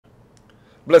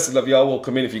Blessed love, y'all.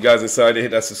 Welcome in. If you guys decided,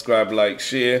 hit that subscribe, like,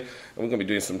 share. And we're going to be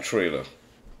doing some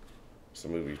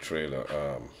movie trailer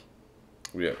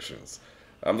reactions.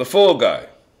 I'm the Fall Guy.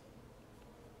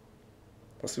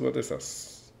 Let's see what this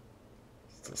has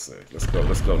to say. Let's go.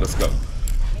 In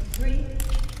 3,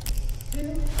 2,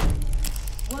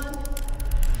 1,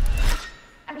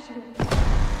 action.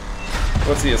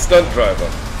 What's he, a stunt driver?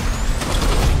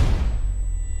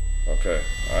 Okay,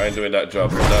 I ain't doing that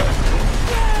job for that.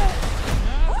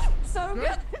 So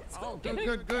good. Oh,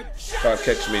 good. Can't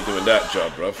catch me doing that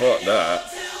job, bro. Fuck that.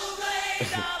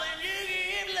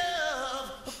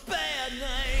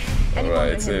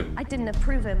 Alright, it's him. I didn't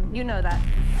approve him. You know that.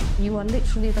 You are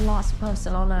literally the last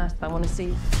person on earth I want to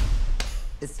see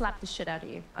slap the shit out of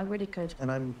you. I really could.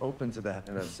 And I'm open to that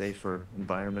in a safer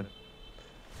environment.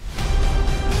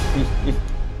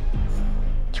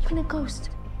 You've been a ghost.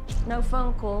 No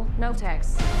phone call, no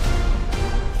text.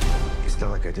 It's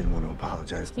not like I didn't want to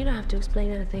apologize. You don't have to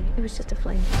explain anything. It was just a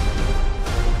flame.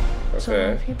 So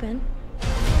where Okay. have you been?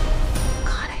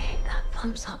 God, I hate that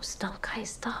thumbs up stunt guy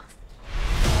stuff.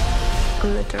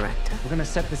 I'm the director. We're gonna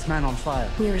set this man on fire.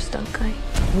 You're a stunt guy.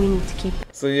 We need to keep it.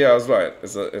 So yeah, I was right.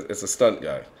 It's a stunt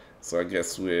guy. So I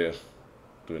guess we're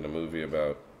doing a movie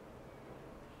about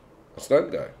a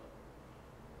stunt guy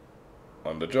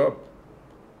on the job.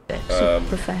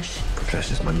 Profesh.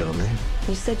 Profesh is my middle name.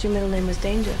 You said your middle name was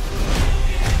Danger.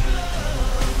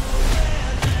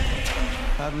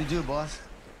 How'd we do, boss?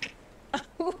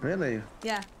 Really?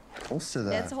 Yeah. Holster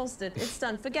that. It's holstered. It's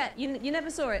done. Forget. You never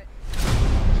saw it.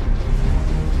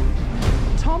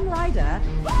 Tom Ryder,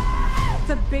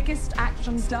 the biggest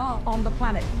action star on the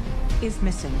planet, is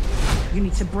missing. You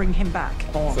need to bring him back.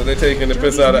 So they're taking the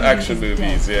piss out of action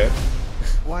movies, yeah?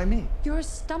 Why me? You're a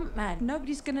stuntman.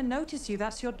 Nobody's gonna notice you.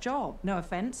 That's your job. No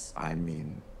offense. I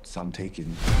mean, some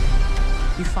taken.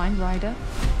 You find Ryder,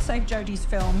 save Jodie's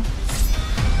film.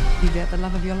 You get the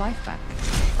love of your life back.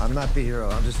 I'm not the hero,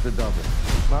 I'm just the double.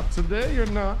 Not today, you're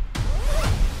not.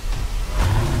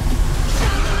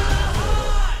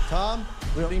 Tom,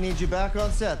 we really need you back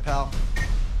on set, pal.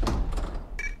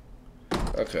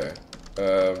 Okay.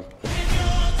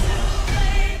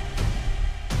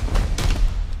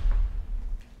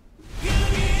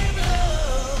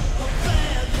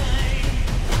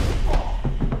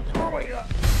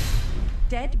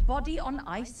 Dead body on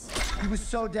ice. He was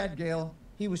so dead, Gail.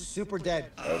 He was super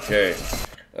dead. Okay.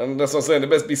 And that's what I'm saying. There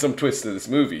must be some twist to this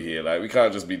movie here. Like, we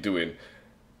can't just be doing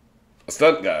a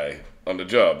stunt guy on the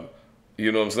job.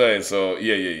 You know what I'm saying? So,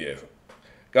 yeah.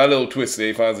 Got a little twist there.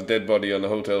 He finds a dead body on the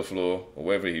hotel floor, or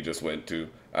wherever he just went to,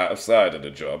 outside of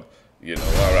the job. You know,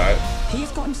 alright. He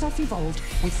has got himself involved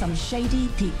with some shady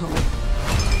people.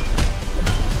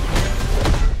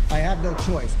 I had no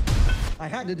choice. I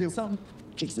had to do some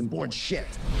Jason Bourne shit.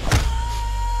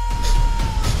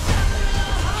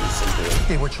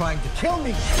 They were trying to kill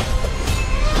me.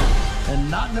 And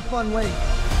not in a fun way.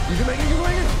 You can make it, you can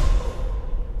make it.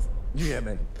 Yeah,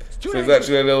 man. So he's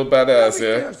actually a little badass,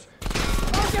 yeah?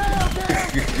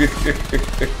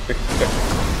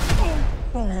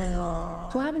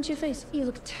 What happened to your face? You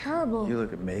look terrible. You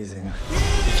look amazing.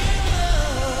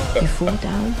 You fall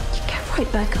down, you get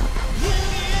right back up.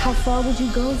 How far would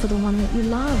you go for the one that you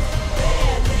love?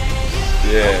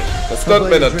 Yeah. The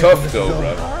stuntmen are tough though,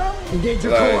 bro. Engage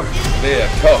your Like, core. they are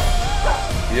tough.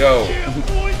 Yo.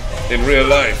 In real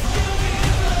life.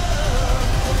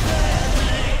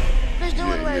 Let's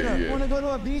do it later. Yeah. Want to go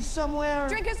to a beach somewhere?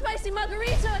 Drink a spicy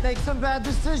margarita. Make some bad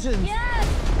decisions. Yes.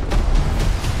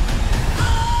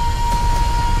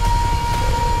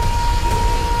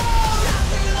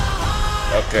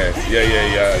 Okay. Yeah.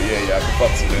 I can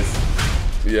fuck with this.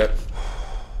 Yeah.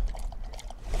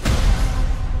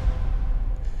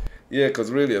 Yeah,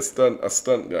 because really a stunt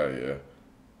guy, yeah,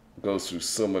 goes through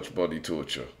so much body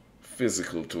torture,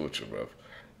 physical torture, bro.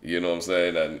 You know what I'm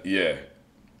saying? And yeah,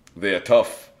 they're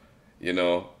tough. You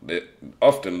know, they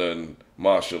often learn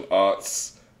martial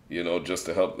arts, you know, just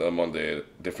to help them on their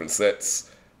different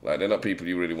sets. Like, they're not people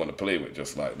you really want to play with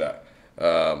just like that.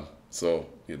 So,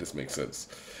 yeah, this makes sense.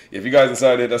 If you guys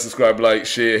decided to subscribe, like,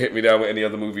 share, hit me down with any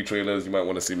other movie trailers you might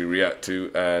want to see me react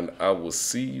to. And I will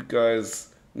see you guys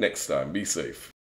next time. Be safe.